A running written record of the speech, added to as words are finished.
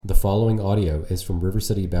following audio is from River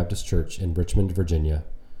City Baptist Church in Richmond, Virginia.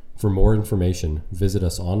 For more information, visit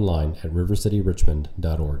us online at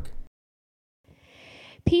rivercityrichmond.org.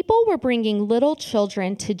 People were bringing little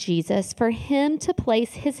children to Jesus for him to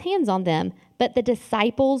place his hands on them, but the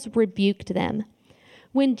disciples rebuked them.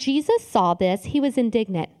 When Jesus saw this, he was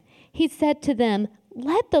indignant. He said to them,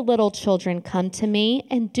 "Let the little children come to me,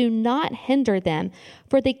 and do not hinder them,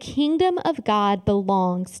 for the kingdom of God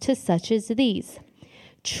belongs to such as these.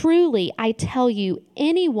 Truly, I tell you,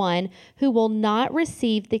 anyone who will not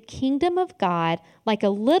receive the kingdom of God like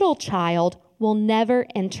a little child will never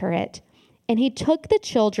enter it." And he took the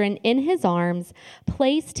children in his arms,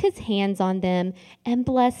 placed his hands on them, and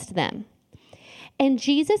blessed them. And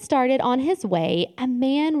Jesus started on his way. A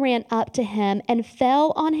man ran up to him and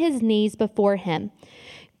fell on his knees before him.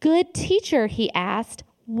 "Good teacher," he asked,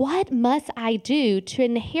 "what must I do to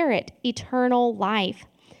inherit eternal life?"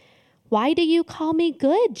 "Why do you call me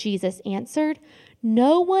good?" Jesus answered.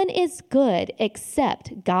 "No one is good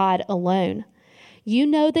except God alone. You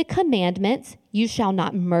know the commandments: you shall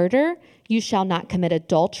not murder, you shall not commit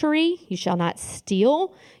adultery, you shall not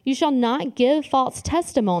steal, you shall not give false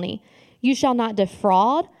testimony, you shall not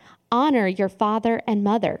defraud, honor your father and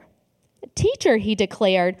mother." "Teacher," he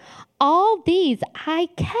declared, "all these I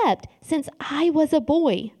kept since I was a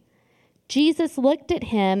boy." Jesus looked at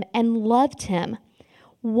him and loved him.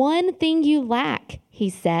 "One thing you lack," he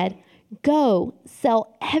said. "Go,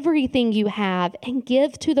 sell everything you have and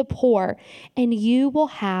give to the poor, and you will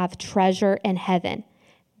have treasure in heaven.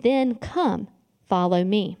 Then come, follow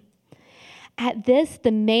me." At this,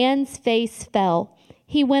 the man's face fell.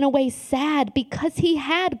 He went away sad because he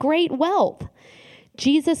had great wealth.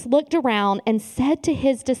 Jesus looked around and said to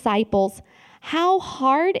his disciples, "How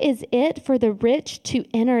hard is it for the rich to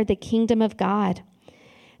enter the kingdom of God?"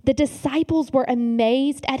 The disciples were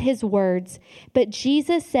amazed at his words, but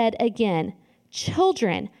Jesus said again,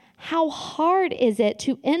 "Children, how hard is it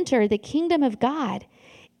to enter the kingdom of God?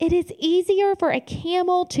 It is easier for a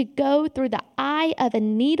camel to go through the eye of a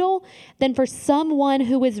needle than for someone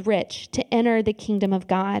who is rich to enter the kingdom of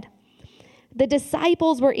God." The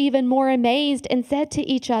disciples were even more amazed and said to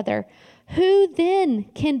each other, "Who then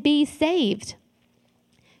can be saved?"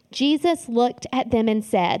 Jesus looked at them and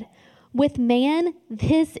said, "With man,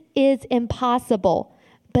 this is impossible,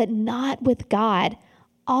 but not with God.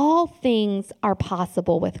 All things are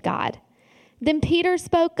possible with God." Then Peter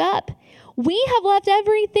spoke up, "We have left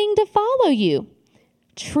everything to follow you."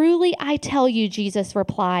 "Truly, I tell you," Jesus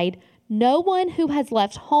replied, "no one who has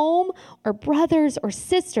left home or brothers or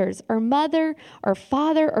sisters or mother or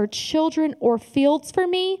father or children or fields for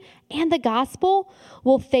me and the gospel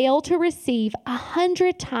will fail to receive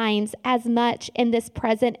 100 times as much in this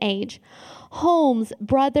present age: homes,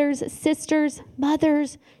 brothers, sisters,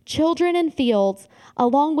 mothers, children, and fields,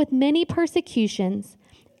 along with many persecutions,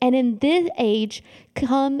 and in this age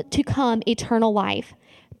come eternal life.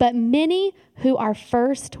 But many who are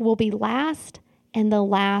first will be last, and the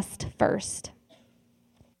last first."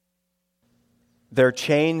 Their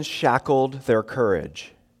chains shackled their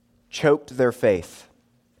courage, choked their faith,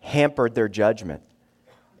 hampered their judgment,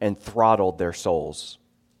 and throttled their souls.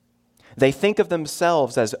 They think of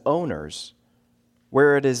themselves as owners,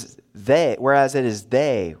 whereas it is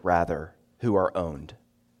they who are owned,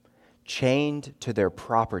 chained to their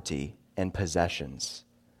property and possessions.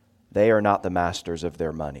 They are not the masters of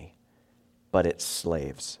their money, but its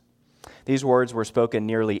slaves. These words were spoken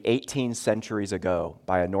nearly 18 centuries ago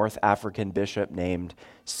by a North African bishop named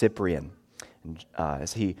Cyprian,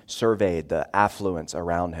 as he surveyed the affluence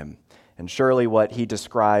around him. And surely what he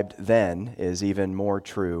described then is even more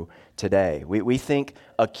true today. We think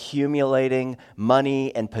accumulating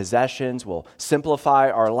money and possessions will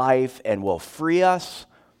simplify our life and will free us,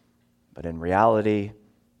 but in reality,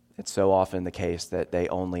 it's so often the case that they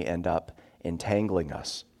only end up entangling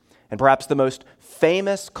us. And perhaps the most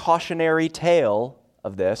famous cautionary tale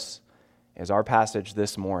of this is our passage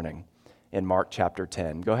this morning in Mark chapter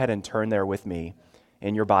 10. Go ahead and turn there with me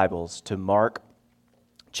in your Bibles to Mark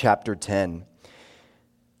chapter 10.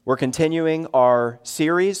 We're continuing our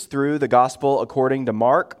series through the Gospel according to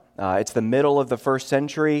Mark. It's the middle of the first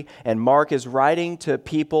century, and Mark is writing to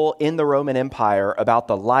people in the Roman Empire about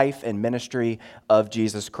the life and ministry of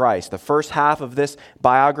Jesus Christ. The first half of this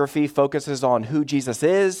biography focuses on who Jesus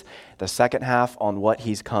is, the second half on what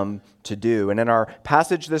he's come to do. And in our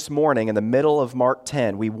passage this morning, in the middle of Mark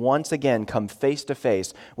 10, we once again come face to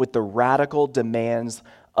face with the radical demands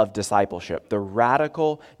of discipleship. The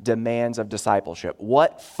radical demands of discipleship.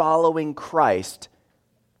 What following Christ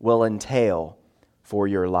will entail for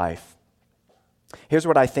your life. Here's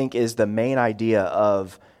what I think is the main idea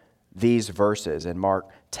of these verses in Mark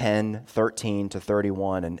 10, 13 to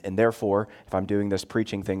 31. And therefore, if I'm doing this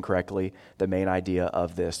preaching thing correctly, the main idea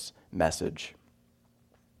of this message.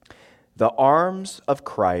 The arms of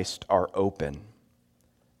Christ are open.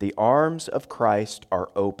 The arms of Christ are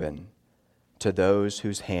open to those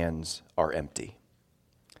whose hands are empty.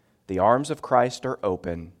 The arms of Christ are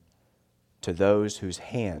open to those whose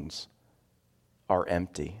hands are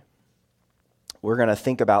empty. We're going to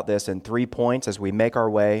think about this in 3 points as we make our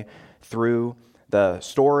way through the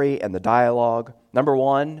story and the dialogue. Number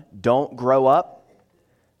 1, don't grow up.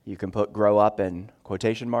 You can put grow up in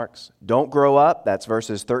quotation marks. Don't grow up. That's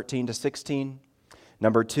verses 13 to 16.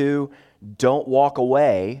 Number 2, don't walk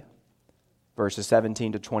away. Verses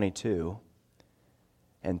 17 to 22.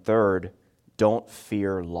 And third, don't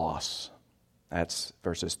fear loss. That's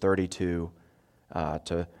verses 23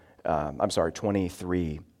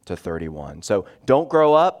 to 31. So don't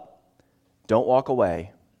grow up, don't walk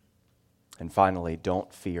away, and finally,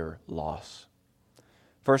 don't fear loss.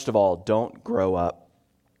 First of all, don't grow up.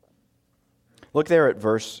 Look there at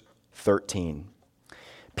verse 13.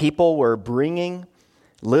 People were bringing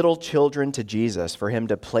little children to Jesus for him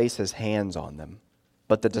to place his hands on them,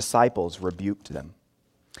 but the disciples rebuked them.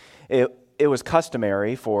 It was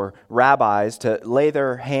customary for rabbis to lay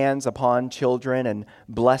their hands upon children and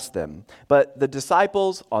bless them. But the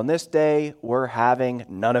disciples on this day were having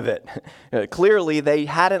none of it. Clearly, they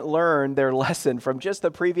hadn't learned their lesson from just the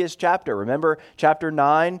previous chapter. Remember chapter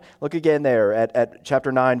 9? Look again there at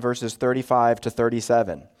chapter 9, verses 35 to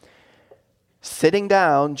 37. Sitting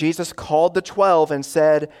down, Jesus called the 12 and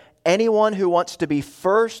said, "Anyone who wants to be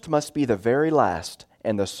first must be the very last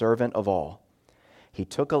and the servant of all." He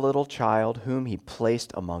took a little child whom he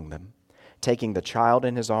placed among them. Taking the child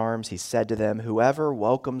in his arms, he said to them, "Whoever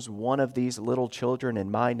welcomes one of these little children in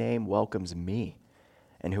my name welcomes me.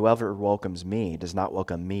 And whoever welcomes me does not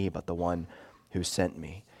welcome me, but the one who sent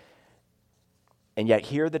me." And yet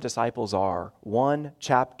here the disciples are, 1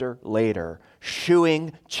 chapter later,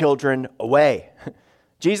 shooing children away.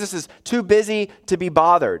 Jesus is too busy to be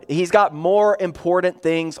bothered. He's got more important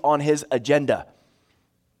things on his agenda.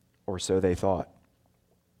 Or so they thought.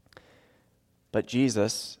 But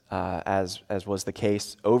Jesus, as was the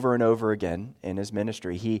case over and over again in his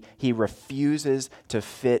ministry, he refuses to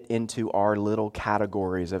fit into our little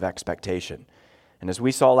categories of expectation. And as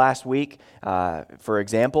we saw last week, for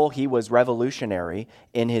example, he was revolutionary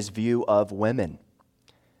in his view of women.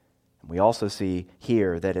 We also see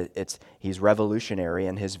here that he's revolutionary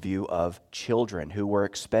in his view of children who were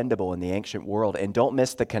expendable in the ancient world. And don't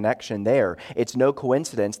miss the connection there. It's no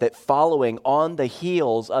coincidence that following on the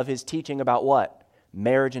heels of his teaching about what?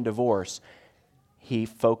 Marriage and divorce, he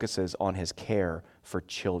focuses on his care for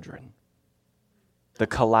children. The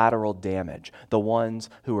collateral damage, the ones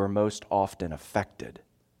who are most often affected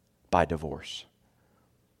by divorce.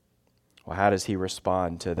 Well, how does he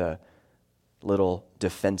respond to the little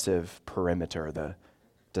defensive perimeter the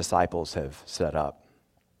disciples have set up?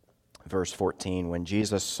 Verse 14, when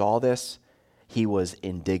Jesus saw this, he was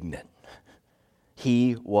indignant.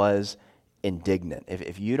 He was indignant.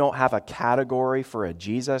 If you don't have a category for a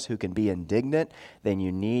Jesus who can be indignant, then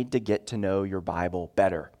you need to get to know your Bible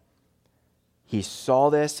better. He saw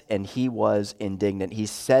this and he was indignant. He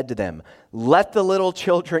said to them, "Let the little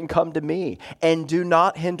children come to me and do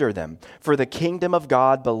not hinder them, for the kingdom of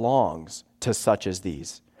God belongs to such as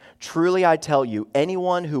these. Truly I tell you,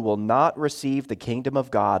 anyone who will not receive the kingdom of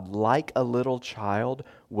God like a little child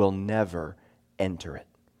will never enter it."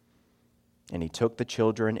 And he took the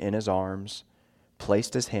children in his arms,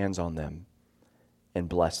 placed his hands on them, and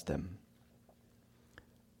blessed them.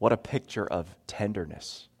 What a picture of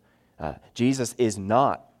tenderness. Jesus is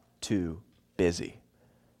not too busy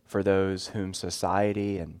for those whom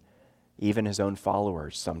society and even his own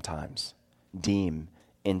followers sometimes deem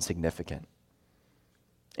insignificant.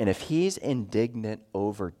 And if he's indignant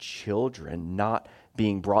over children not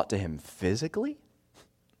being brought to him physically,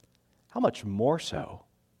 how much more so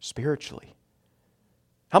spiritually?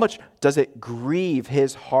 How much does it grieve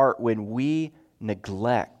his heart when we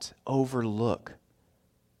neglect, overlook,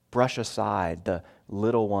 brush aside the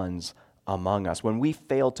little ones among us, when we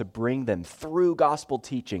fail to bring them through gospel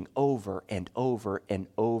teaching over and over and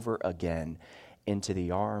over again into the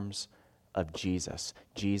arms of Jesus,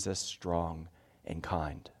 Jesus strong and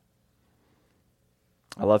kind.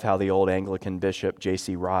 I love how the old Anglican bishop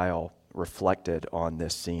J.C. Ryle reflected on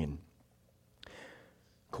this scene.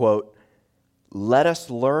 Quote, "Let us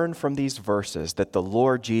learn from these verses that the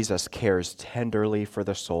Lord Jesus cares tenderly for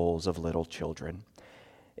the souls of little children.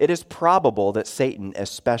 It is probable that Satan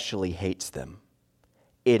especially hates them.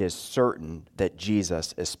 It is certain that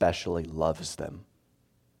Jesus especially loves them.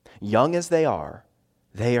 Young as they are,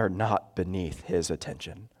 they are not beneath his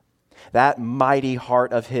attention. That mighty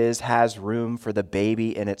heart of his has room for the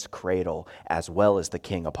baby in its cradle as well as the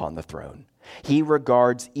king upon the throne. He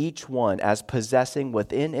regards each one as possessing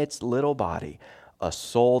within its little body a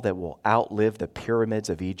soul that will outlive the pyramids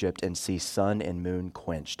of Egypt and see sun and moon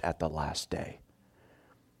quenched at the last day.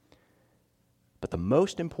 But the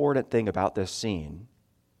most important thing about this scene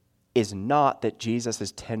is not that Jesus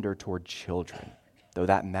is tender toward children, though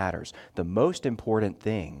that matters. The most important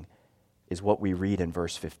thing is what we read in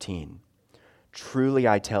verse 15. Truly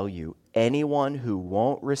I tell you, anyone who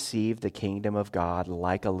won't receive the kingdom of God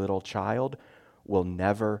like a little child will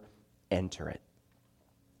never enter it.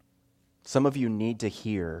 Some of you need to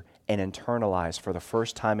hear and internalize for the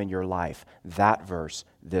first time in your life that verse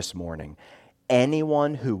this morning.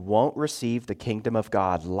 Anyone who won't receive the kingdom of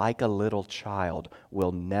God like a little child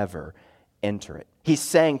will never enter it. He's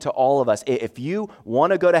saying to all of us, if you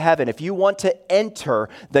want to go to heaven, if you want to enter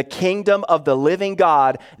the kingdom of the living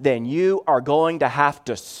God, then you are going to have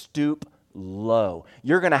to stoop low.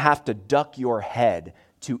 You're going to have to duck your head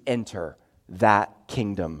to enter that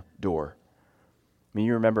kingdom door. I mean,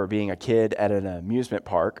 you remember being a kid at an amusement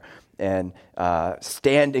park and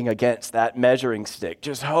standing against that measuring stick,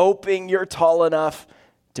 just hoping you're tall enough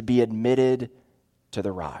to be admitted to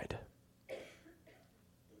the ride.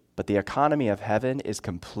 But the economy of heaven is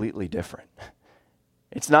completely different.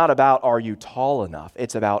 It's not about are you tall enough,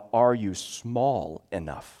 it's about are you small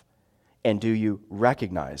enough? And do you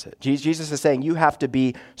recognize it? Jesus is saying you have to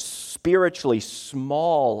be spiritually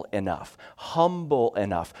small enough, humble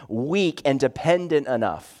enough, weak and dependent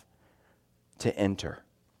enough to enter.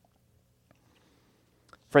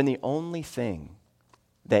 Friend, the only thing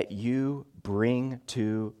that you bring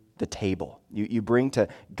to the table, you bring to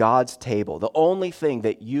God's table, the only thing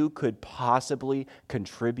that you could possibly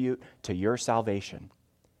contribute to your salvation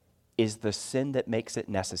is the sin that makes it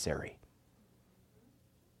necessary.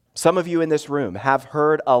 Some of you in this room have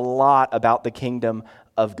heard a lot about the kingdom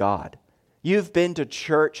of God. You've been to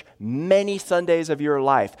church many Sundays of your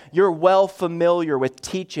life. You're well familiar with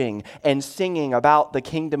teaching and singing about the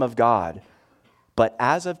kingdom of God. But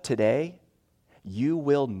as of today, you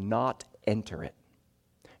will not enter it.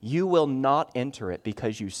 You will not enter it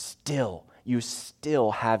because you still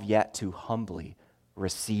have yet to humbly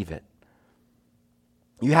receive it.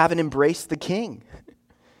 You haven't embraced the King.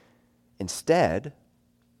 Instead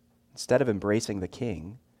of embracing the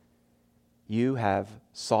King, you have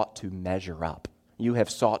sought to measure up. You have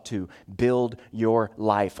sought to build your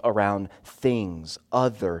life around things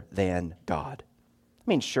other than God.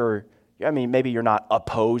 Maybe you're not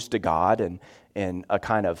opposed to God in a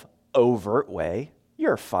kind of overt way.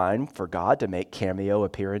 You're fine for God to make cameo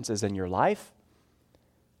appearances in your life,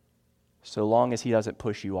 so long as he doesn't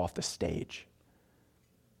push you off the stage.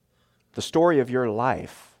 The story of your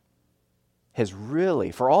life has really,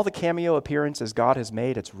 for all the cameo appearances God has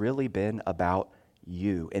made, it's really been about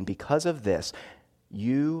you. And because of this,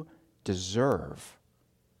 you deserve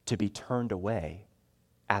to be turned away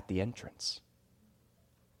at the entrance.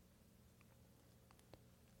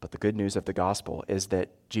 But the good news of the gospel is that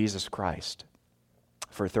Jesus Christ,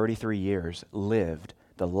 for 33 years, lived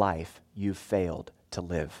the life you failed to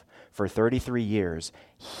live. For 33 years,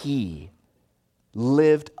 he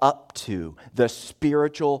lived up to the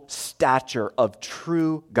spiritual stature of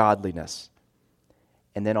true godliness.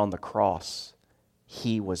 And then on the cross,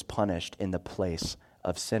 he was punished in the place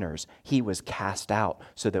of sinners. He was cast out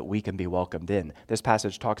so that we can be welcomed in. This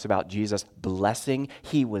passage talks about Jesus blessing.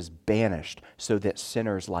 He was banished so that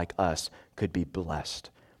sinners like us could be blessed.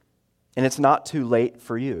 And it's not too late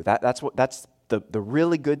for you. That's the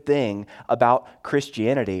really good thing about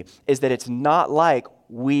Christianity, is that it's not like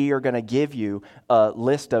we are going to give you a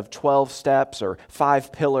list of 12 steps or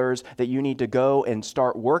 5 pillars that you need to go and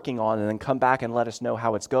start working on and then come back and let us know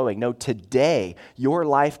how it's going. No, today, your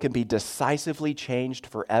life can be decisively changed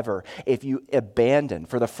forever if you abandon,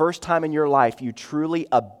 for the first time in your life, you truly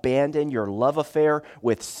abandon your love affair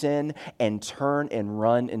with sin and turn and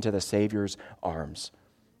run into the Savior's arms.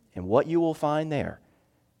 And what you will find there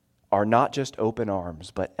are not just open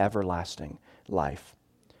arms, but everlasting life.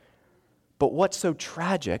 But what's so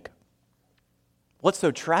tragic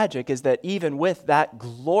is that even with that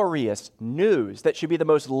glorious news that should be the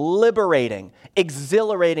most liberating,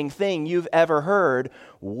 exhilarating thing you've ever heard,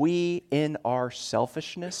 we in our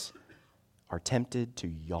selfishness are tempted to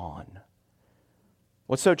yawn.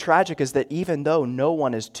 What's so tragic is that even though no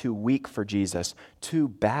one is too weak for Jesus, too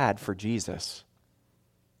bad for Jesus,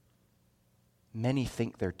 many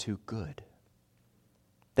think they're too good.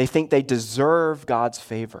 They think they deserve God's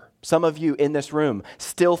favor. Some of you in this room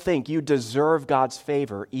still think you deserve God's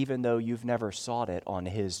favor even though you've never sought it on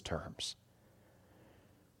His terms.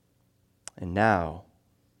 And now,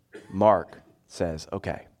 Mark says,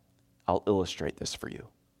 okay, I'll illustrate this for you.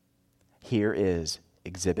 Here is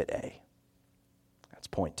Exhibit A. That's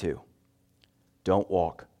point 2. Don't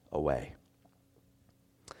walk away.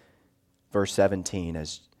 Verse 17,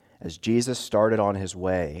 as Jesus started on his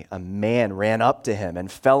way, a man ran up to him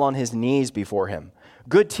and fell on his knees before him.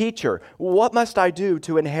 Good teacher, what must I do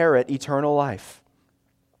to inherit eternal life?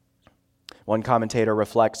 One commentator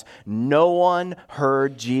reflects, no one who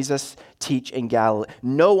heard Jesus teach in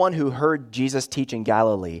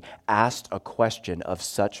Galilee asked a question of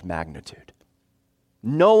such magnitude.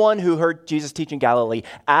 No one who heard Jesus teach in Galilee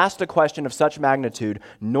asked a question of such magnitude,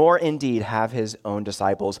 nor indeed have his own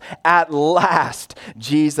disciples. At last,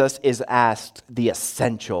 Jesus is asked the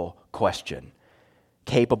essential question,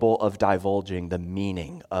 capable of divulging the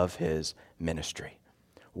meaning of his ministry.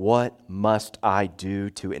 What must I do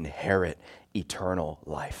to inherit eternal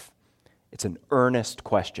life? It's an earnest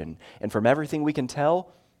question, and from everything we can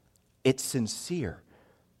tell, it's sincere.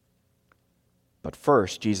 But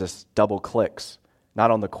first, Jesus double-clicks not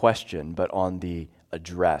on the question, but on the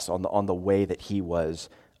address, on the way that he was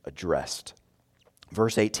addressed.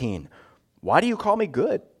 Verse 18, why do you call me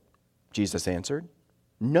good? Jesus answered,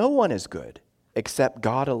 no one is good except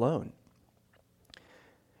God alone.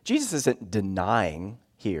 Jesus isn't denying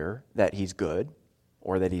here that he's good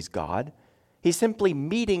or that he's God. He's simply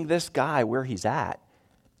meeting this guy where he's at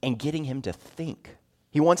and getting him to think.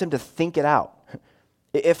 He wants him to think it out.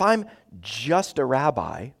 If I'm just a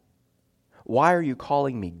rabbi, why are you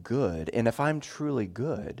calling me good? And if I'm truly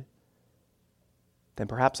good, then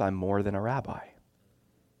perhaps I'm more than a rabbi.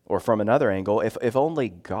 Or from another angle, if only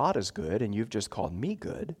God is good and you've just called me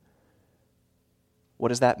good, what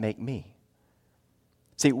does that make me?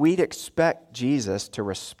 See, we'd expect Jesus to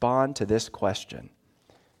respond to this question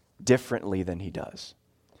differently than he does.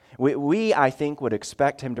 We, I think, would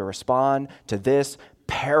expect him to respond to this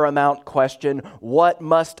paramount question, what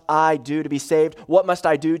must I do to be saved? What must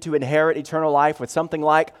I do to inherit eternal life? With something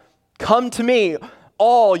like, come to me,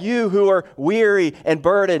 all you who are weary and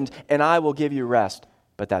burdened, and I will give you rest.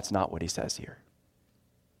 But that's not what he says here.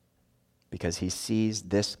 Because he sees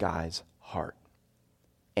this guy's heart,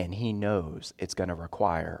 and he knows it's going to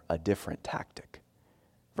require a different tactic.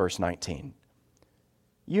 Verse 19,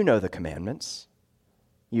 you know the commandments.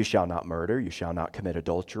 You shall not murder, you shall not commit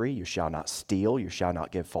adultery, you shall not steal, you shall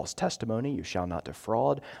not give false testimony, you shall not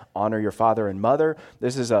defraud, honor your father and mother.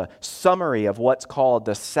 This is a summary of what's called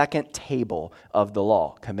the second table of the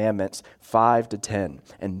law, commandments 5 to 10.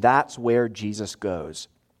 And that's where Jesus goes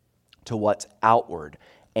to what's outward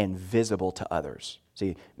and visible to others.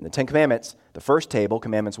 See, in the 10 commandments, the first table,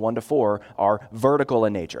 commandments 1 to 4, are vertical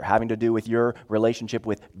in nature, having to do with your relationship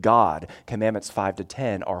with God. Commandments 5 to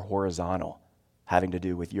 10 are horizontal, having to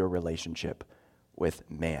do with your relationship with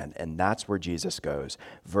man. And that's where Jesus goes.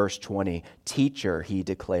 Verse 20, teacher, he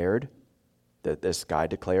declared, that this guy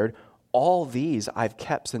declared, all these I've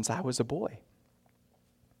kept since I was a boy.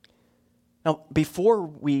 Now, before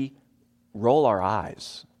we roll our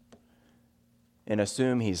eyes and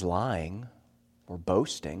assume he's lying or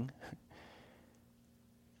boasting,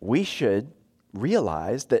 we should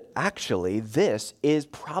realize that actually this is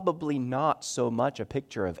probably not so much a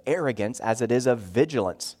picture of arrogance as it is of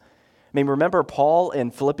vigilance. I mean, remember Paul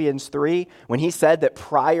in Philippians 3 when he said that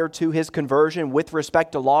prior to his conversion with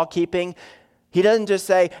respect to law keeping, he doesn't just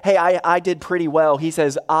say, hey, I did pretty well. He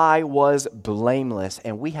says, I was blameless.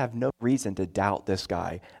 And we have no reason to doubt this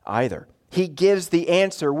guy either. He gives the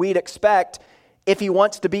answer we'd expect if he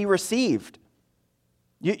wants to be received.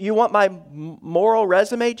 You want my moral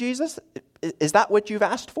resume, Jesus? Is that what you've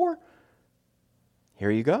asked for?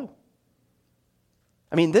 Here you go.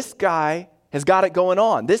 I mean, this guy has got it going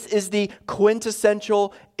on. This is the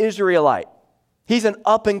quintessential Israelite. He's an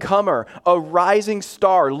up-and-comer, a rising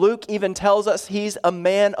star. Luke even tells us he's a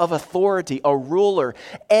man of authority, a ruler.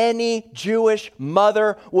 Any Jewish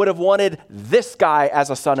mother would have wanted this guy as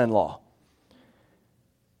a son-in-law.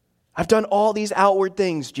 I've done all these outward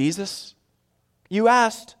things, Jesus. You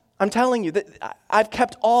asked. I'm telling you that I've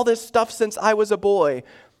kept all this stuff since I was a boy,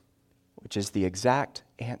 which is the exact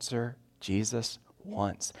answer Jesus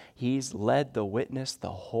wants. He's led the witness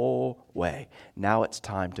the whole way. Now it's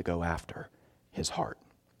time to go after his heart.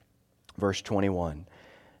 Verse 21,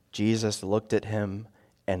 Jesus looked at him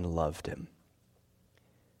and loved him.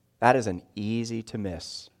 That is an easy to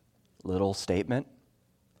miss little statement,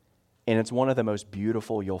 and it's one of the most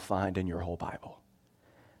beautiful you'll find in your whole Bible.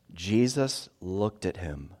 Jesus looked at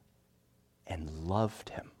him and loved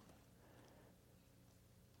him.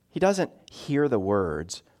 He doesn't hear the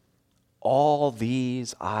words, all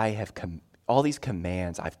these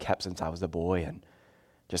commands I've kept since I was a boy, and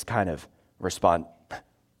just kind of respond,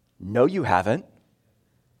 no, you haven't.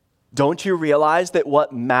 Don't you realize that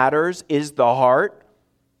what matters is the heart?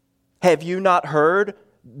 Have you not heard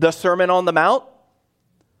the Sermon on the Mount?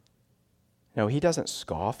 No, he doesn't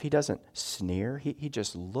scoff. He doesn't sneer. He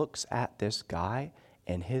just looks at this guy,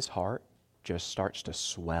 and his heart just starts to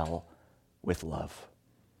swell with love.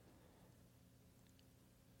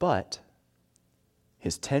 But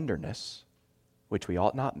his tenderness, which we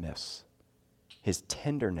ought not miss, his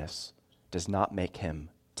tenderness does not make him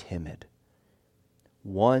timid.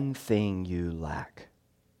 One thing you lack,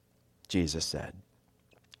 Jesus said.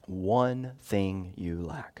 One thing you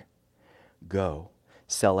lack. Go,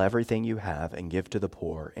 sell everything you have and give to the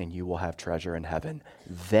poor, and you will have treasure in heaven.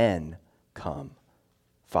 Then come,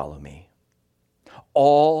 follow me.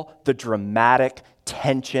 All the dramatic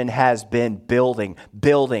tension has been building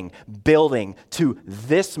to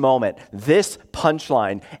this moment, this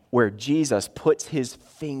punchline where Jesus puts his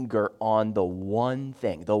finger on the one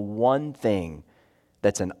thing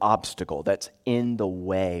that's an obstacle, that's in the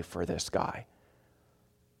way for this guy.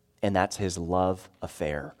 And that's his love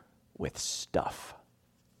affair with stuff.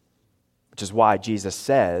 Which is why Jesus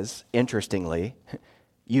says, interestingly,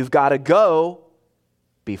 you've got to go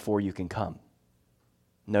before you can come.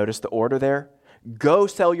 Notice the order there. Go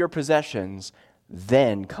sell your possessions,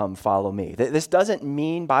 then come follow me. This doesn't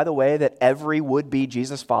mean, by the way, that every would-be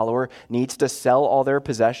Jesus follower needs to sell all their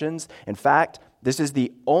possessions. In fact, this guy's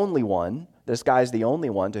the only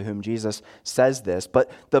one to whom Jesus says this, but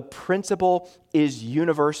the principle is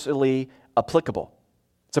universally applicable.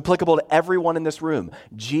 It's applicable to everyone in this room.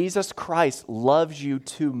 Jesus Christ loves you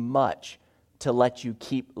too much to let you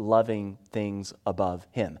keep loving things above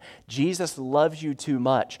him. Jesus loves you too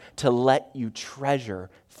much to let you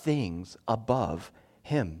treasure things above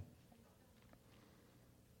him.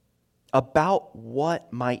 About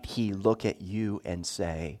what might he look at you and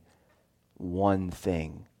say, one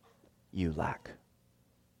thing you lack?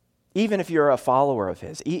 Even if you're a follower of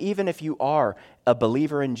his, even if you are a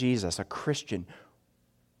believer in Jesus, a Christian,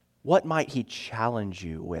 what might he challenge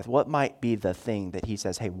you with? What might be the thing that he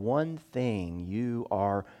says, hey, one thing you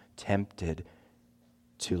are tempted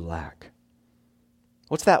to lack?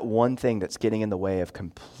 What's that one thing that's getting in the way of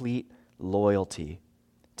complete loyalty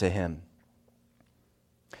to him?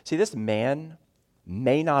 See, this man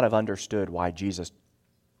may not have understood why Jesus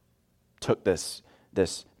took this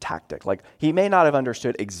tactic. Like, he may not have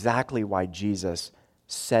understood exactly why Jesus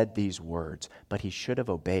said these words, but he should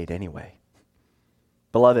have obeyed anyway.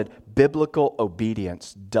 Beloved, biblical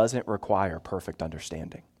obedience doesn't require perfect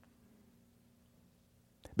understanding.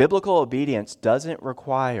 Biblical obedience doesn't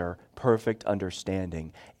require perfect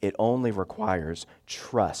understanding. It only requires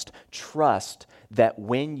trust. Trust that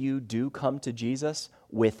when you do come to Jesus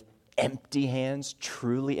with empty hands,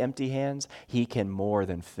 truly empty hands, he can more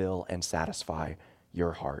than fill and satisfy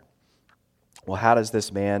your heart. Well, how does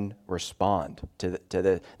this man respond to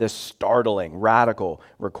this startling, radical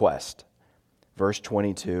request? Verse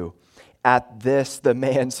 22, at this, the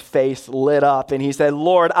man's face lit up and he said,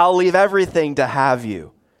 Lord, I'll leave everything to have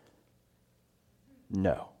you.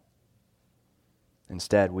 No.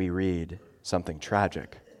 Instead, we read something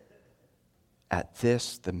tragic. At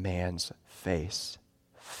this, the man's face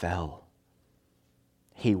fell.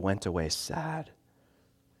 He went away sad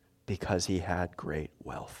because he had great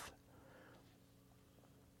wealth.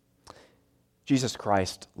 Jesus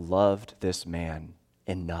Christ loved this man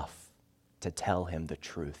enough to tell him the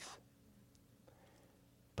truth.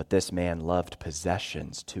 But this man loved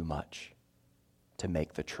possessions too much to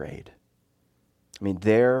make the trade. I mean,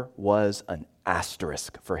 there was an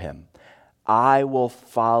asterisk for him. I will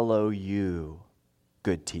follow you,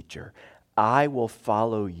 good teacher. I will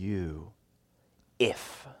follow you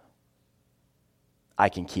if I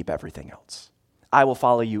can keep everything else. I will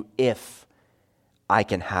follow you if I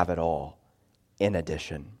can have it all in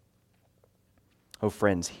addition. Oh,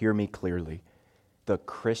 friends, hear me clearly. The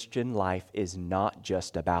Christian life is not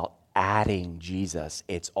just about adding Jesus,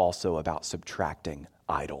 it's also about subtracting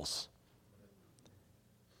idols.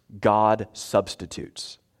 God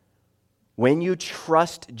substitutes. When you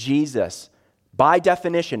trust Jesus, by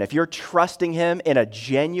definition, if you're trusting him in a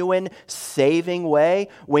genuine, saving way,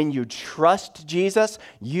 when you trust Jesus,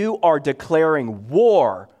 you are declaring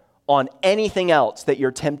war on anything else that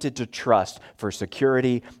you're tempted to trust for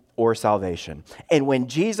security or salvation. And when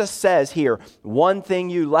Jesus says here, one thing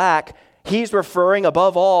you lack, he's referring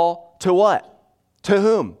above all to what? To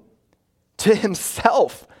whom? To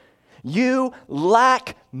himself. You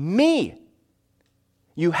lack me.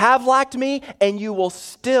 You have lacked me, and you will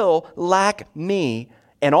still lack me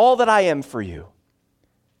and all that I am for you,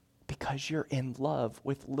 because you're in love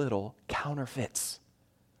with little counterfeits.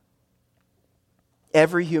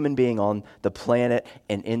 Every human being on the planet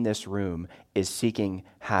and in this room is seeking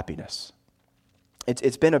happiness.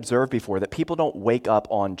 It's been observed before that people don't wake up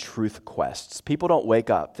on truth quests. People don't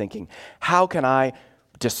wake up thinking, how can I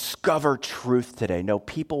discover truth today? No,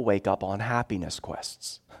 people wake up on happiness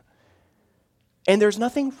quests. And there's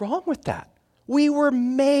nothing wrong with that. We were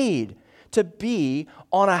made to be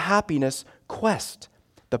on a happiness quest.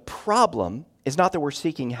 The problem is not that we're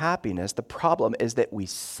seeking happiness. The problem is that we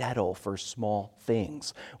settle for small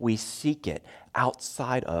things. We seek it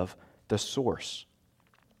outside of the source.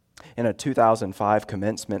 In a 2005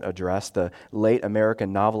 commencement address, the late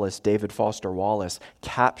American novelist David Foster Wallace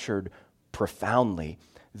captured profoundly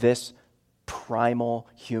this primal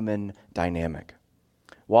human dynamic.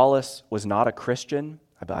 Wallace was not a Christian.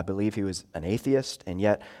 I believe he was an atheist, and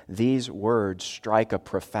yet these words strike a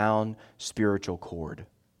profound spiritual chord.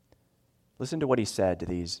 Listen to what he said to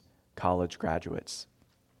these college graduates.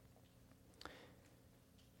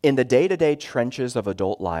 In the day-to-day trenches of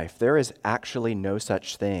adult life, there is actually no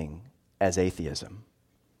such thing as atheism.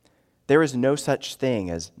 There is no such thing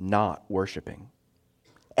as not worshiping.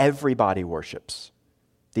 Everybody worships.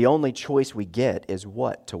 The only choice we get is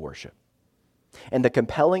what to worship. And the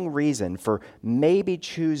compelling reason for maybe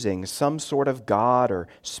choosing some sort of God or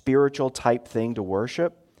spiritual type thing to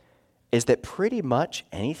worship is that pretty much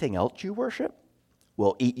anything else you worship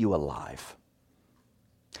will eat you alive.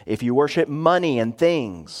 If you worship money and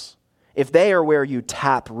things, if they are where you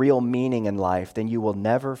tap real meaning in life, then you will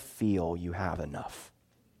never feel you have enough.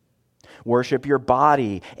 Worship your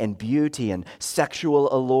body and beauty and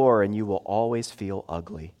sexual allure, and you will always feel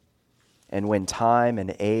ugly. And when time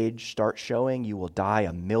and age start showing, you will die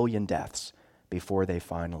a million deaths before they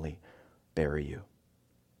finally bury you.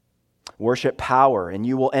 Worship power, and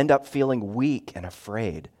you will end up feeling weak and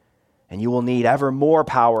afraid. And you will need ever more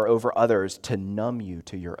power over others to numb you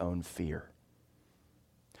to your own fear.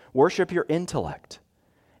 Worship your intellect,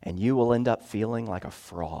 and you will end up feeling like a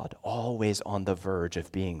fraud, always on the verge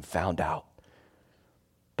of being found out.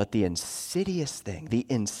 But the insidious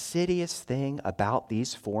thing about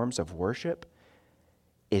these forms of worship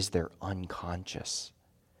is they're unconscious.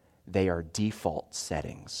 They are default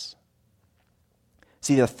settings.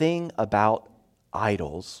 See, the thing about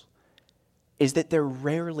idols is that they're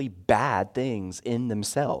rarely bad things in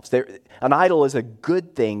themselves. An idol is a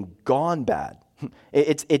good thing gone bad.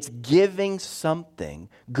 It's giving something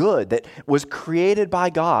good that was created by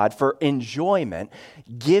God for enjoyment,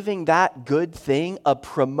 giving that good thing a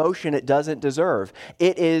promotion it doesn't deserve.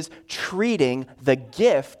 It is treating the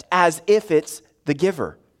gift as if it's the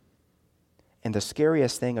giver. And the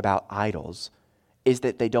scariest thing about idols is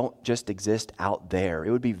that they don't just exist out there.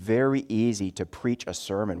 It would be very easy to preach a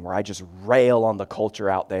sermon where I just rail on the culture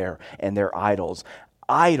out there and their idols.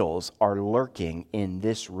 Idols are lurking in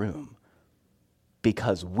this room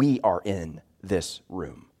because we are in this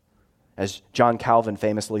room. As John Calvin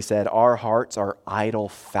famously said, our hearts are idol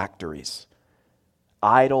factories.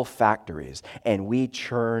 Idol factories, and we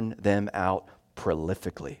churn them out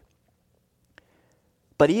prolifically.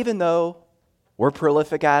 But even though we're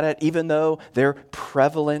prolific at it, even though they're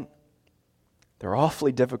prevalent, they're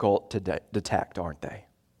awfully difficult to detect, aren't they?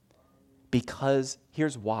 Because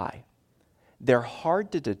here's why. They're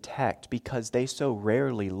hard to detect because they so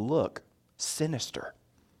rarely look sinister.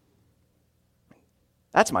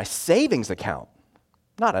 That's my savings account,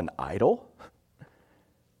 not an idol.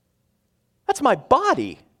 That's my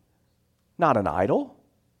body, not an idol.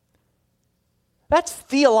 That's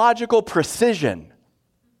theological precision,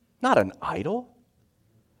 not an idol.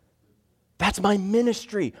 That's my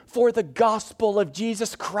ministry for the gospel of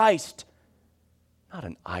Jesus Christ, not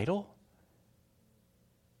an idol.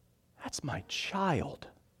 That's my child,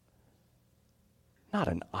 not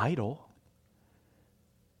an idol.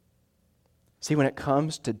 See, when it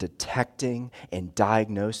comes to detecting and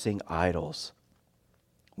diagnosing idols,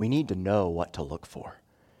 we need to know what to look for.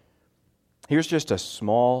 Here's just a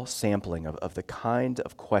small sampling of the kind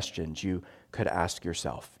of questions you could ask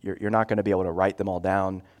yourself. You're not going to be able to write them all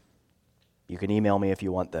down. You can email me if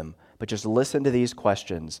you want them. But just listen to these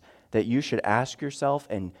questions that you should ask yourself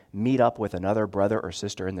and meet up with another brother or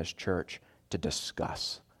sister in this church to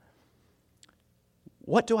discuss.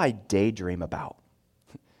 What do I daydream about?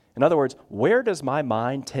 In other words, where does my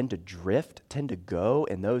mind tend to drift, tend to go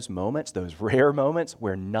in those moments, those rare moments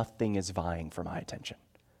where nothing is vying for my attention?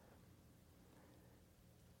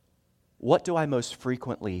 What do I most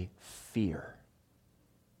frequently fear?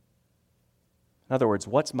 In other words,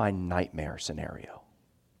 what's my nightmare scenario?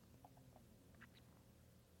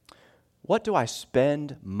 what do I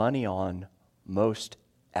spend money on most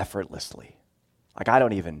effortlessly? Like I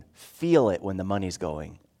don't even feel it when the money's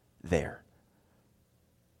going there.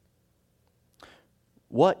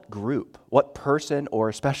 What group, what person, or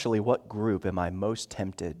especially what group am I most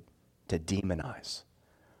tempted to demonize?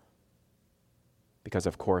 Because,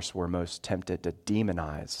 of course, we're most tempted to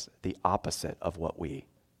demonize the opposite of what we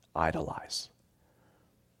idolize.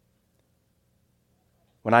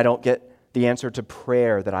 When I don't get the answer to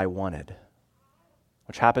prayer that I wanted,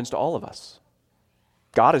 which happens to all of us,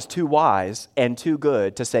 God is too wise and too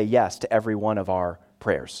good to say yes to every one of our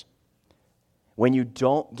prayers. When you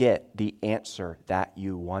don't get the answer that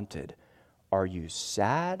you wanted, are you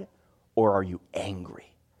sad or are you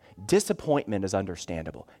angry? Disappointment is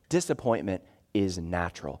understandable. Disappointment is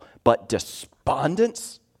natural. But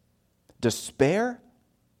despondence, despair,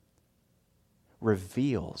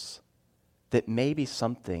 reveals that maybe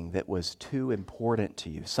something that was too important to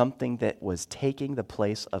you, something that was taking the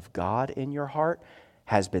place of God in your heart,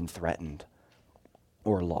 has been threatened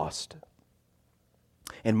or lost.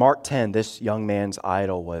 In Mark 10, this young man's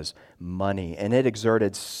idol was money, and it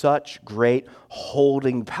exerted such great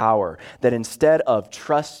holding power that instead of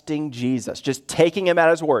trusting Jesus, just taking him at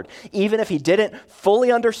his word, even if he didn't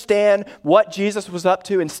fully understand what Jesus was up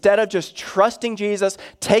to, instead of just trusting Jesus,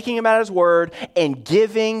 taking him at his word, and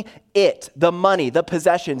giving it, the money, the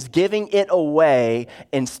possessions, giving it away,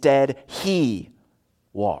 instead he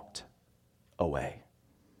walked away.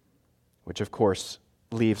 Which, of course,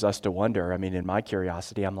 leaves us to wonder. I mean, in my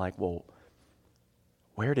curiosity, I'm like, well,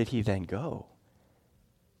 where did he then go?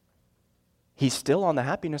 He's still on the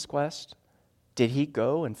happiness quest. Did he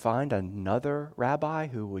go and find another rabbi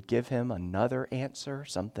who would give him another answer,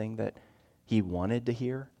 something that he wanted to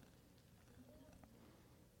hear?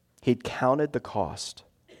 He'd counted the cost.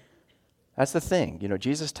 That's the thing. You know,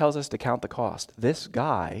 Jesus tells us to count the cost. This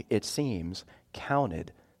guy, it seems,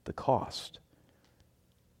 counted the cost.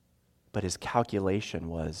 But his calculation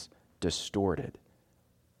was distorted.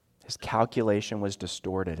 His calculation was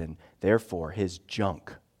distorted, and therefore his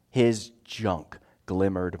junk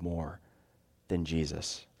glimmered more than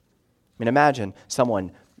Jesus. I mean, imagine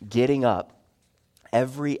someone getting up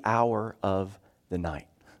every hour of the night,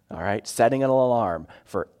 all right, setting an alarm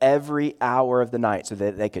for every hour of the night so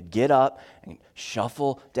that they could get up and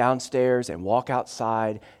shuffle downstairs and walk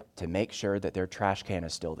outside to make sure that their trash can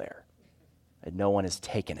is still there and no one has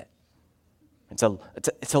taken it.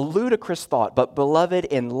 It's a ludicrous thought, but beloved,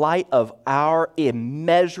 in light of our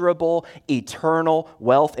immeasurable, eternal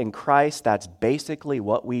wealth in Christ, that's basically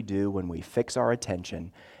what we do when we fix our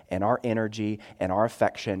attention and our energy and our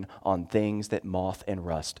affection on things that moth and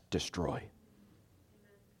rust destroy.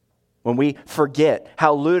 When we forget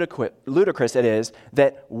how ludicrous it is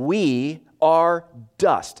that we are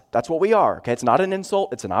dust. That's what we are, okay? It's not an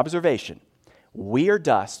insult, it's an observation. We are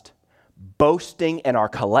dust, boasting in our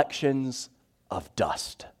collections of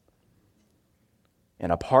dust. And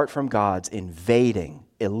apart from God's invading,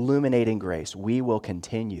 illuminating grace, we will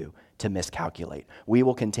continue to miscalculate. We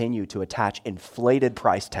will continue to attach inflated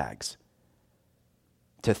price tags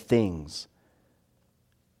to things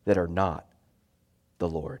that are not the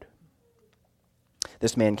Lord.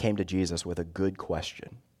 This man came to Jesus with a good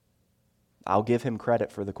question. I'll give him credit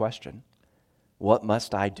for the question. What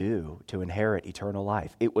must I do to inherit eternal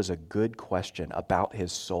life? It was a good question about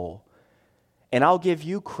his soul. And I'll give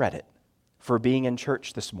you credit for being in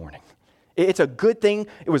church this morning. It's a good thing.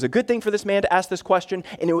 It was a good thing for this man to ask this question,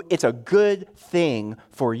 and it's a good thing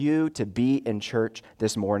for you to be in church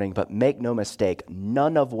this morning. But make no mistake,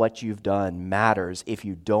 none of what you've done matters if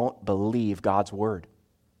you don't believe God's word.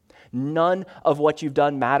 None of what you've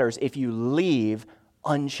done matters if you leave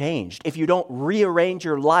unchanged, if you don't rearrange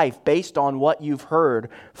your life based on what you've heard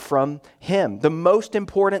from him. The most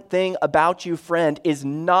important thing about you, friend, is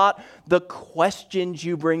not the questions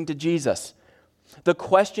you bring to Jesus. The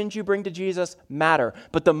questions you bring to Jesus matter,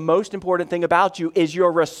 but the most important thing about you is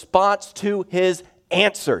your response to his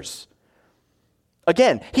answers.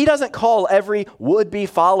 Again, he doesn't call every would-be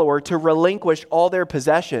follower to relinquish all their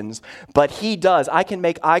possessions, but he does. I can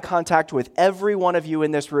make eye contact with every one of you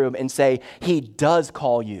in this room and say, he does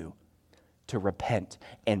call you to repent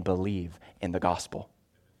and believe in the gospel.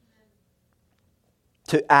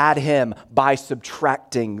 To add him by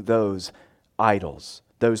subtracting those idols,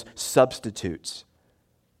 those substitutes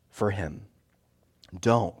for him.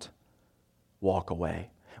 Don't walk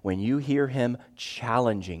away. When you hear him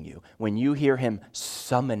challenging you, when you hear him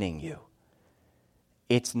summoning you,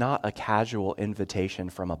 it's not a casual invitation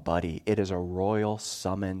from a buddy. It is a royal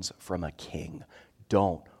summons from a king.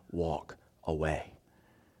 Don't walk away.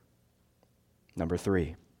 Number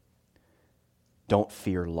 3, don't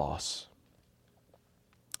fear loss.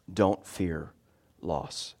 Don't fear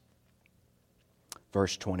loss.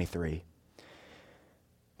 Verse 23.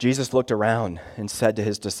 Jesus looked around and said to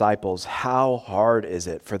his disciples, "How hard is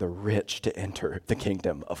it for the rich to enter the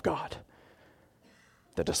kingdom of God?"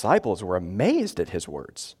 The disciples were amazed at his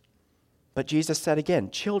words. But Jesus said again,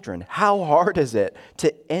 "Children, how hard is it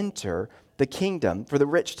to enter the kingdom, for the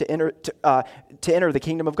rich to enter the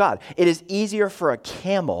kingdom of God? It is easier for a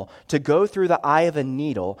camel to go through the eye of a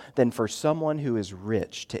needle than for someone who is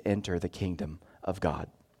rich to enter the kingdom of God."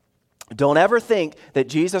 Don't ever think that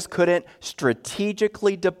Jesus couldn't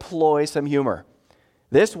strategically deploy some humor.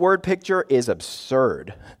 This word picture is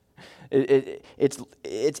absurd.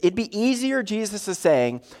 It'd be easier, Jesus is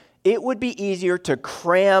saying, it would be easier to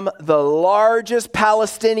cram the largest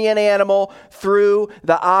Palestinian animal through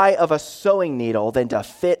the eye of a sewing needle than to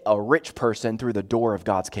fit a rich person through the door of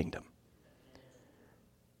God's kingdom.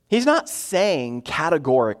 He's not saying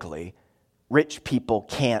categorically rich people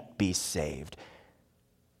can't be saved.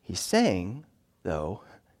 He's saying, though,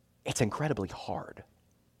 it's incredibly hard.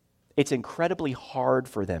 It's incredibly hard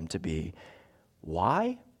for them to be.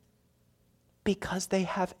 Why? Because they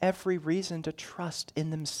have every reason to trust in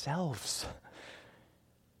themselves.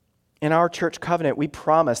 In our church covenant, we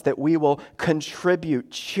promise that we will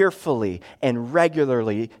contribute cheerfully and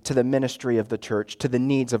regularly to the ministry of the church, to the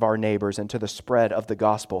needs of our neighbors, and to the spread of the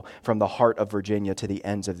gospel from the heart of Virginia to the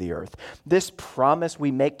ends of the earth. This promise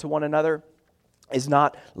we make to one another is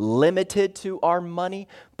not limited to our money,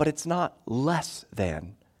 but it's not less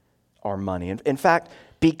than our money. In fact,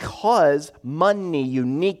 because money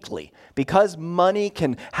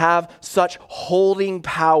can have such holding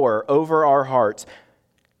power over our hearts,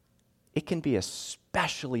 it can be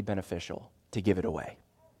especially beneficial to give it away.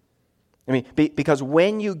 I mean, because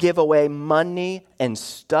when you give away money and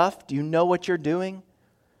stuff, do you know what you're doing?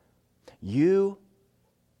 You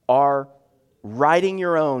are writing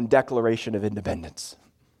your own Declaration of Independence.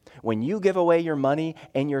 When you give away your money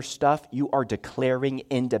and your stuff, you are declaring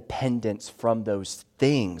independence from those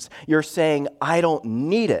things. You're saying, I don't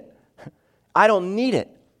need it. I don't need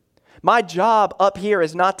it. My job up here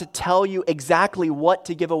is not to tell you exactly what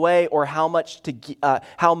to give away or how much to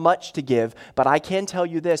give, but I can tell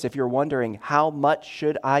you this, if you're wondering, how much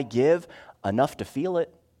should I give? Enough to feel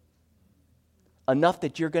it. Enough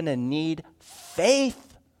that you're going to need faith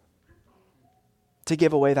to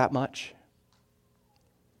give away that much.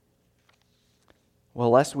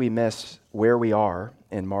 Well, lest we miss where we are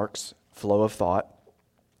in Mark's flow of thought,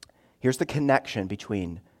 here's the connection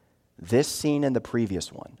between this scene and the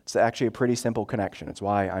previous one. It's actually a pretty simple connection. It's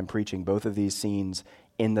why I'm preaching both of these scenes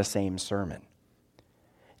in the same sermon.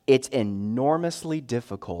 It's enormously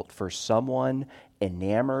difficult for someone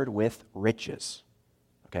enamored with riches,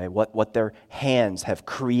 okay, what their hands have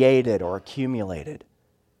created or accumulated.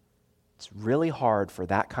 It's really hard for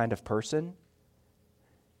that kind of person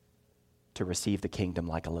to receive the kingdom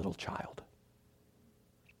like a little child.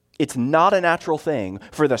 It's not a natural thing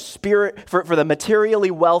for the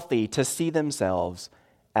materially wealthy to see themselves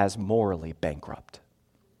as morally bankrupt.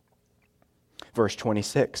 Verse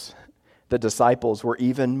 26, the disciples were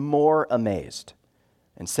even more amazed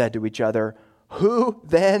and said to each other, "Who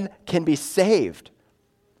then can be saved?"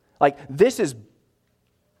 Like, this is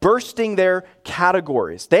bursting their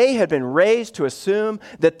categories. They had been raised to assume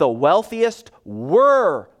that the wealthiest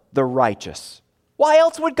were the righteous. Why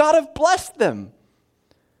else would God have blessed them?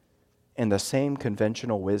 And the same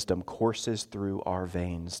conventional wisdom courses through our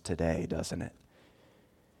veins today, doesn't it?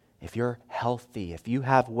 If you're healthy, if you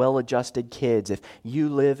have well-adjusted kids, if you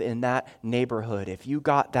live in that neighborhood, if you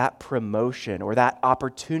got that promotion or that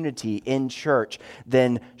opportunity in church,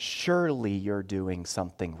 then surely you're doing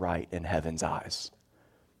something right in heaven's eyes.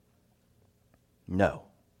 No.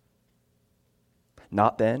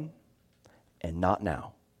 Not then and not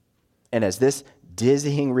now. And as this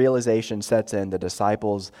dizzying realization sets in, the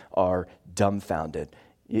disciples are dumbfounded.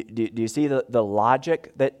 Do you see the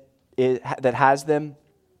logic that has them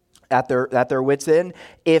at their wits' end?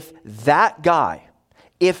 If that guy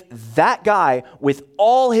with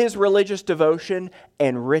all his religious devotion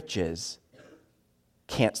and riches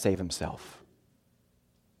can't save himself,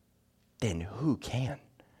 then who can?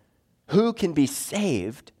 Who can be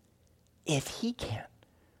saved if he can?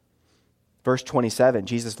 Verse 27,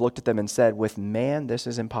 Jesus looked at them and said, "With man, this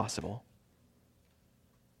is impossible."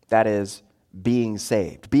 That is, being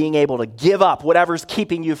saved, being able to give up whatever's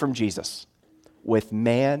keeping you from Jesus. With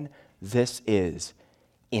man, this is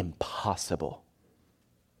impossible.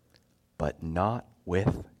 But not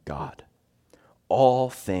with God. All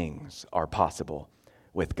things are possible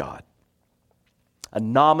with God. A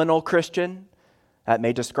nominal Christian, That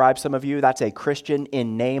may describe some of you. That's a Christian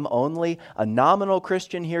in name only. A nominal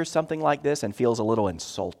Christian hears something like this and feels a little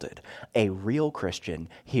insulted. A real Christian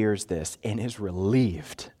hears this and is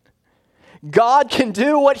relieved. God can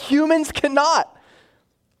do what humans cannot.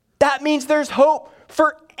 That means there's hope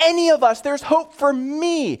for any of us. There's hope for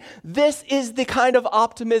me. This is the kind of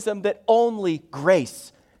optimism that only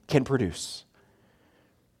grace can produce.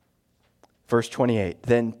 Verse 28,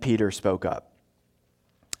 then Peter spoke up,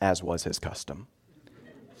 as was his custom.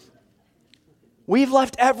 We've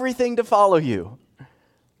left everything to follow you.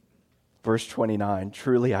 Verse 29,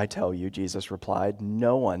 truly I tell you, Jesus replied,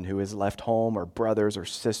 no one who has left home or brothers or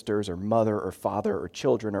sisters or mother or father or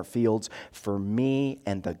children or fields for me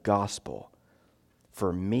and the gospel,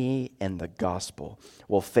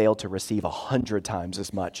 will fail to receive 100 times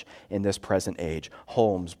as much in this present age,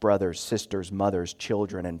 homes, brothers, sisters, mothers,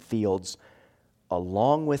 children, and fields,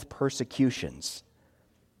 along with persecutions,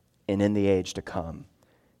 and in the age to come,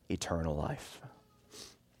 eternal life.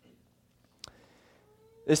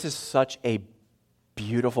 This is such a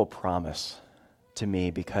beautiful promise to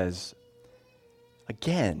me because,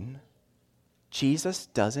 again, Jesus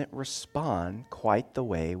doesn't respond quite the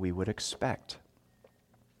way we would expect.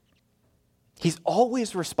 He's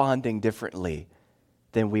always responding differently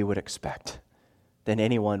than we would expect, than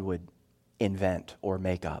anyone would invent or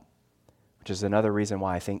make up, which is another reason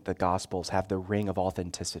why I think the Gospels have the ring of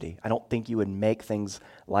authenticity. I don't think you would make things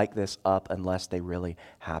like this up unless they really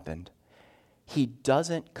happened. He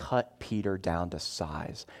doesn't cut Peter down to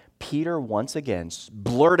size. Peter once again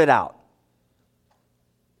blurted out,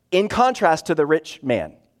 in contrast to the rich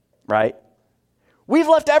man, right? We've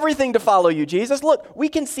left everything to follow you, Jesus. Look, we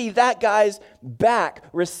can see that guy's back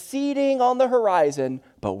receding on the horizon,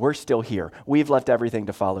 but we're still here. We've left everything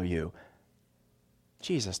to follow you.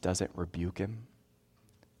 Jesus doesn't rebuke him.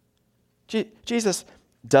 Jesus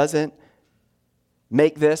doesn't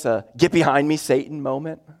make this a get behind me, Satan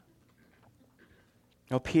moment.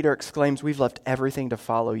 No, Peter exclaims, we've left everything to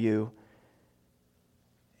follow you.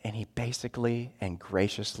 And he basically and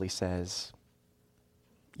graciously says,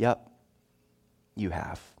 yep, you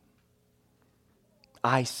have.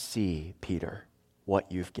 I see, Peter,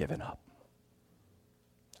 what you've given up.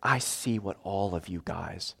 I see what all of you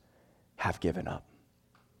guys have given up.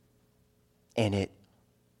 And it,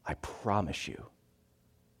 I promise you,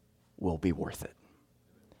 will be worth it.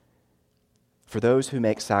 For those who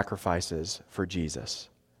make sacrifices for Jesus,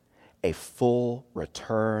 a full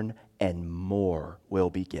return and more will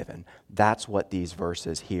be given. That's what these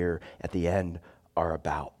verses here at the end are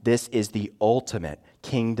about. This is the ultimate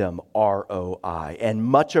kingdom ROI. And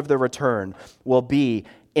much of the return will be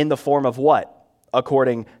in the form of what?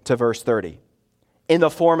 According to verse 30. In the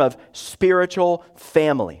form of spiritual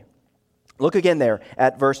family. Look again there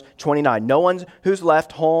at verse 29. No one who's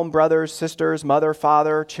left home, brothers, sisters, mother,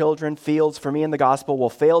 father, children, fields for me in the gospel will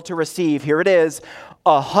fail to receive, here it is,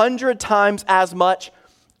 100 times as much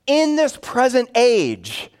in this present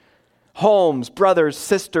age. Homes, brothers,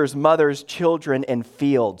 sisters, mothers, children, and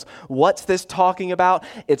fields. What's this talking about?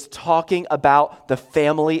 It's talking about the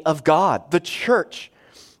family of God, the church.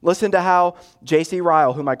 Listen to how J.C.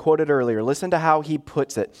 Ryle, whom I quoted earlier, listen to how he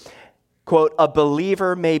puts it. Quote, a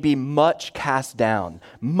believer may be much cast down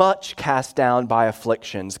by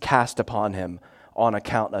afflictions cast upon him on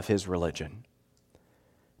account of his religion.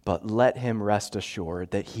 But let him rest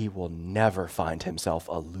assured that he will never find himself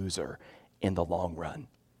a loser in the long run.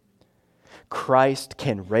 Christ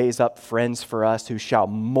can raise up friends for us who shall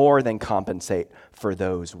more than compensate for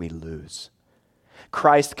those we lose.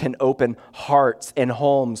 Christ can open hearts and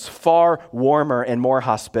homes far warmer and more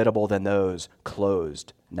hospitable than those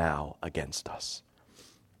closed now against us.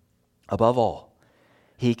 Above all,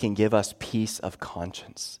 he can give us peace of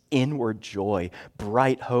conscience, inward joy,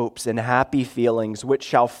 bright hopes, and happy feelings, which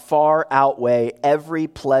shall far outweigh every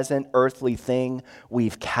pleasant earthly thing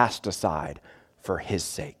we've cast aside for his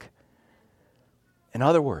sake. In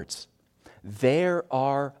other words, there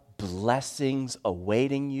are blessings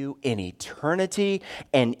awaiting you in eternity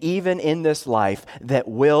and even in this life that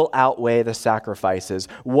will outweigh the sacrifices.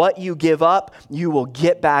 What you give up, you will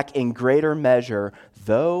get back in greater measure,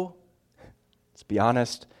 though, let's be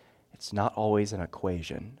honest, it's not always an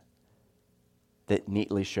equation that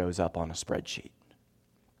neatly shows up on a spreadsheet.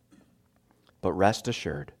 But rest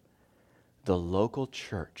assured, the local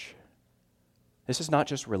church, this is not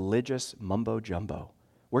just religious mumbo jumbo.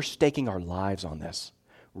 We're staking our lives on this.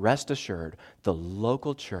 Rest assured, the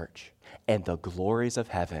local church and the glories of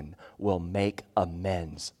heaven will make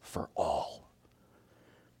amends for all.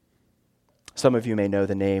 Some of you may know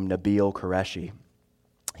the name Nabil Qureshi.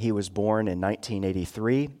 He was born in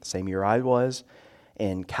 1983, same year I was,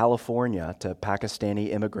 in California to Pakistani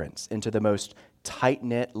immigrants into the most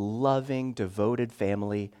tight-knit, loving, devoted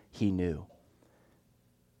family he knew.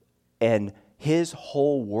 And his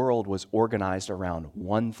whole world was organized around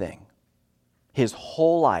one thing. His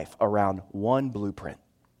whole life around one blueprint: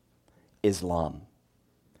 Islam.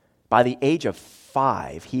 By the age of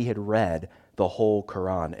 5, he had read the whole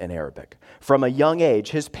Quran in Arabic. From a young age,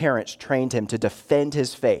 his parents trained him to defend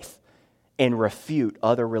his faith and refute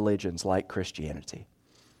other religions like Christianity.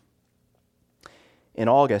 In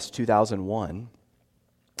August 2001,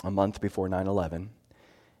 a month before 9/11,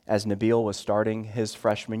 as Nabil was starting his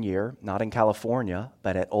freshman year, not in California,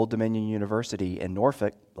 but at Old Dominion University in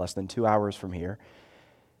Norfolk, less than 2 hours from here,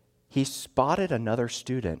 he spotted another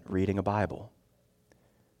student reading a Bible.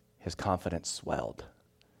 His confidence swelled.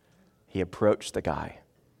 He approached the guy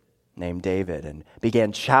named David and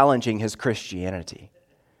began challenging his Christianity.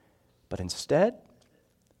 But instead,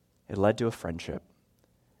 it led to a friendship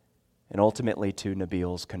and ultimately to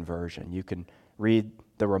Nabil's conversion. You can read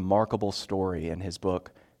the remarkable story in his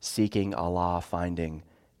book, Seeking Allah, Finding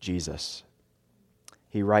Jesus.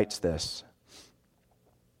 He writes this,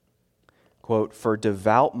 quote, "For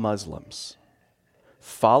devout Muslims,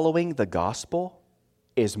 following the gospel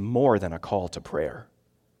is more than a call to prayer.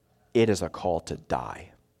 It is a call to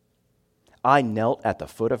die. I knelt at the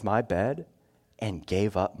foot of my bed and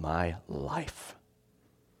gave up my life."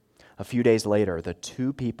 A few days later, the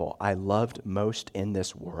two people I loved most in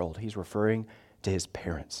this world, he's referring to his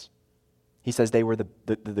parents. He says they were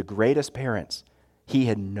the greatest parents he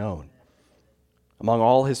had known. Among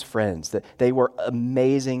all his friends, that they were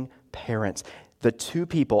amazing parents. The two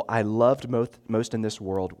people I loved most in this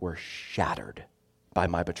world were shattered by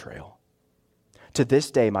my betrayal. To this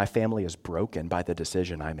day, my family is broken by the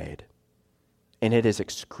decision I made. And it is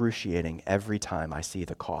excruciating every time I see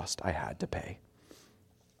the cost I had to pay.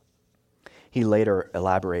 He later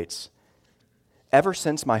elaborates, "Ever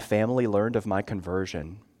since my family learned of my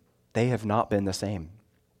conversion, they have not been the same.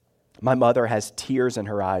 My mother has tears in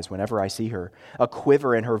her eyes whenever I see her, a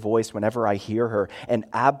quiver in her voice whenever I hear her, and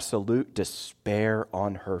absolute despair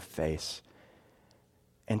on her face.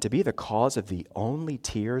 And to be the cause of the only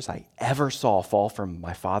tears I ever saw fall from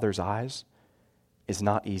my father's eyes is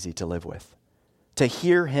not easy to live with. To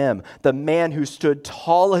hear him, the man who stood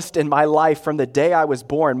tallest in my life from the day I was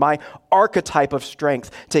born, my archetype of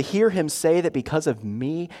strength, to hear him say that because of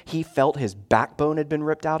me, he felt his backbone had been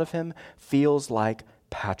ripped out of him, feels like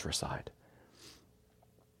patricide.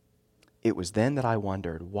 It was then that I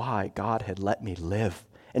wondered why God had let me live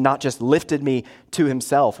and not just lifted me to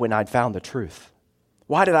himself when I'd found the truth.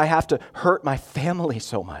 Why did I have to hurt my family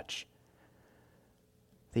so much?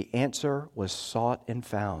 The answer was sought and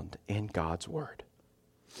found in God's word.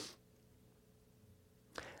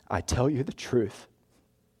 I tell you the truth,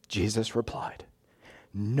 Jesus replied.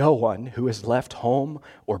 No one who has left home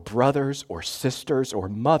or brothers or sisters or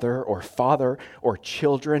mother or father or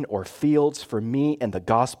children or fields for me and the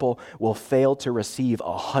gospel will fail to receive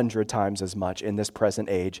 100 times as much in this present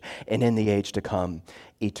age and in the age to come,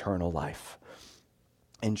 eternal life.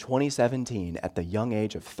 In 2017, at the young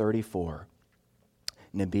age of 34,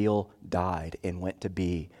 Nabil died and went to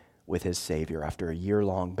be with his Savior after a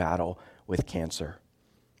year-long battle with cancer.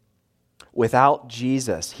 Without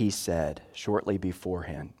Jesus, he said shortly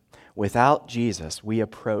beforehand, without Jesus, we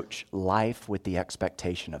approach life with the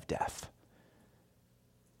expectation of death.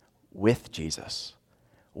 With Jesus,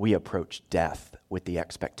 we approach death with the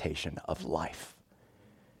expectation of life.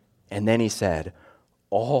 And then he said,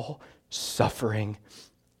 all suffering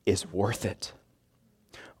is worth it.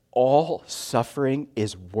 All suffering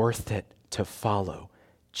is worth it to follow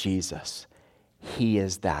Jesus. He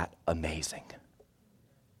is that amazing.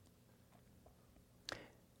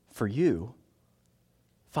 For you,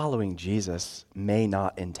 following Jesus may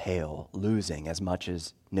not entail losing as much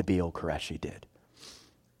as Nabil Qureshi did.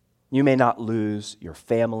 You may not lose your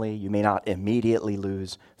family. You may not immediately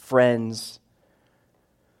lose friends.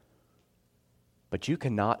 But you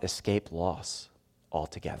cannot escape loss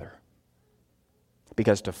altogether.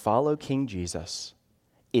 Because to follow King Jesus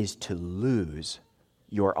is to lose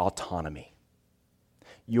your autonomy,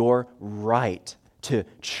 your right to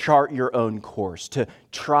chart your own course, to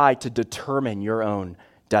try to determine your own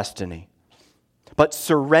destiny. But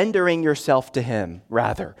surrendering yourself to him,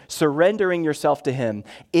 surrendering yourself to him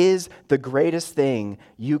is the greatest thing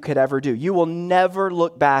you could ever do. You will never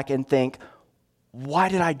look back and think, why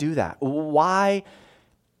did I do that? Why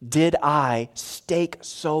did I stake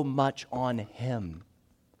so much on him?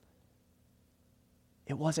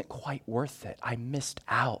 It wasn't quite worth it. I missed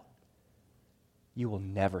out. You will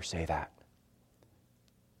never say that.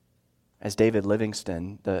 as David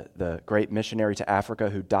Livingstone, the great missionary to Africa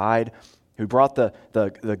who died, who brought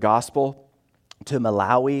the gospel to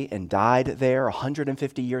Malawi and died there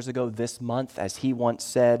 150 years ago this month, as he once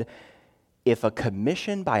said, if a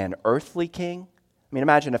commission by an earthly king, I mean,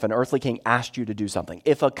 imagine if an earthly king asked you to do something.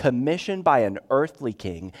 If a commission by an earthly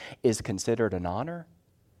king is considered an honor,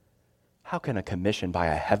 how can a commission by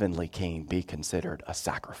a heavenly king be considered a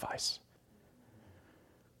sacrifice?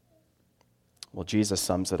 Well, Jesus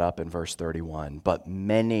sums it up in verse 31. But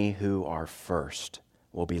many who are first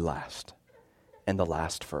will be last, and the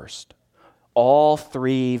last first. All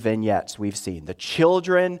three vignettes we've seen, the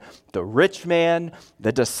children, the rich man,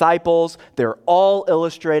 the disciples, they're all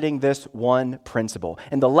illustrating this one principle.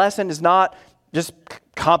 And the lesson is not just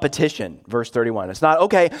competition, verse 31. It's not,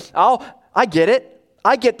 okay, I get it.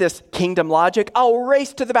 I get this kingdom logic. I'll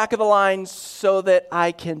race to the back of the line so that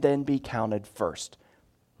I can then be counted first.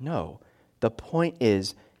 No, the point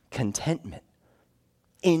is contentment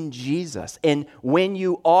in Jesus. And when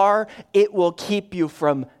you are, it will keep you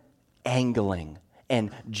from angling and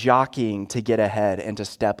jockeying to get ahead and to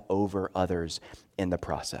step over others in the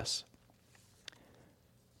process.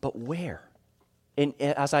 But where, and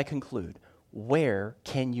as I conclude, where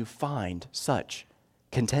can you find such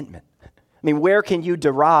contentment? I mean, where can you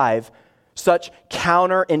derive such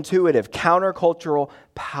counterintuitive, countercultural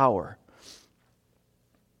power?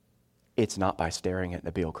 It's not by staring at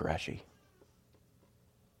Nabil Qureshi.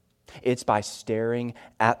 It's by staring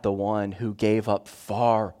at the one who gave up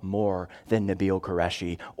far more than Nabil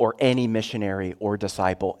Qureshi or any missionary or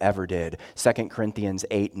disciple ever did. 2 Corinthians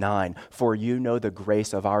 8:9. For you know the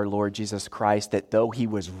grace of our Lord Jesus Christ, that though he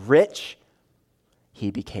was rich, he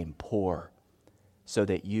became poor, so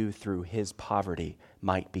that you through his poverty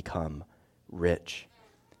might become rich.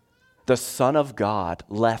 The Son of God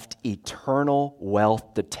left eternal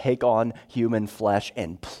wealth to take on human flesh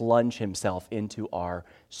and plunge himself into our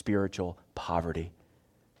spiritual poverty.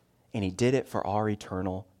 And he did it for our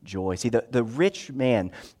eternal joy. See, the rich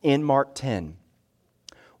man in Mark 10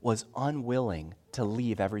 was unwilling to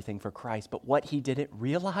leave everything for Christ. But what he didn't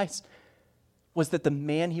realize was that the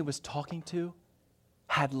man he was talking to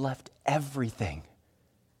had left everything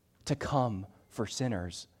to come for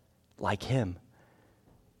sinners like him.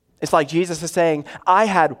 It's like Jesus is saying, I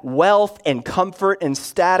had wealth and comfort and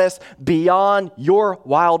status beyond your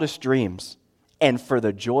wildest dreams. And for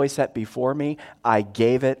the joy set before me, I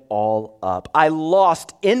gave it all up. I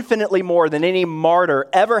lost infinitely more than any martyr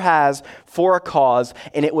ever has for a cause,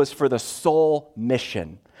 and it was for the sole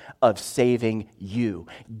mission of saving you,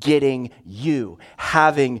 getting you,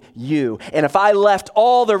 having you. And if I left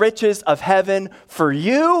all the riches of heaven for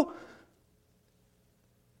you,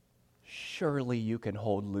 surely you can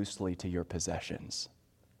hold loosely to your possessions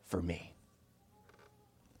for me.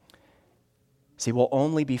 See, we'll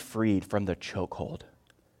only be freed from the chokehold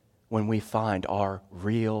when we find our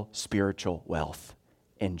real spiritual wealth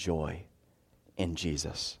and joy in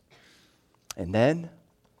Jesus. And then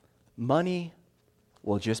money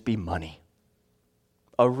will just be money,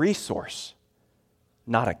 a resource,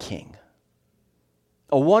 not a king,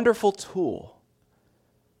 a wonderful tool,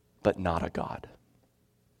 but not a God.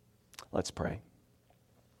 Let's pray.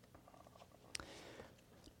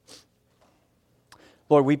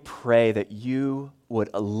 Lord, we pray that you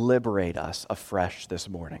would liberate us afresh this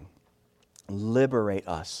morning. Liberate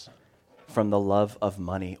us from the love of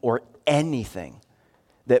money or anything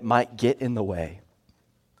that might get in the way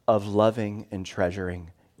of loving and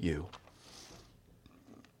treasuring you.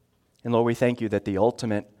 And Lord, we thank you that the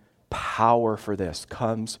ultimate power for this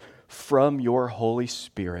comes from your Holy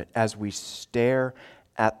Spirit as we stare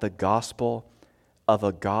at the gospel of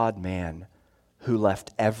a God-man who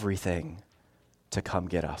left everything to come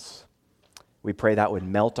get us. We pray that would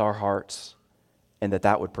melt our hearts and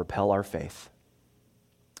that would propel our faith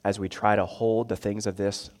as we try to hold the things of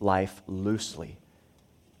this life loosely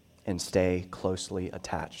and stay closely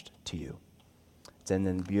attached to you. It's in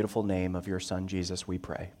the beautiful name of your Son, Jesus, we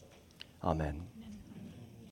pray. Amen.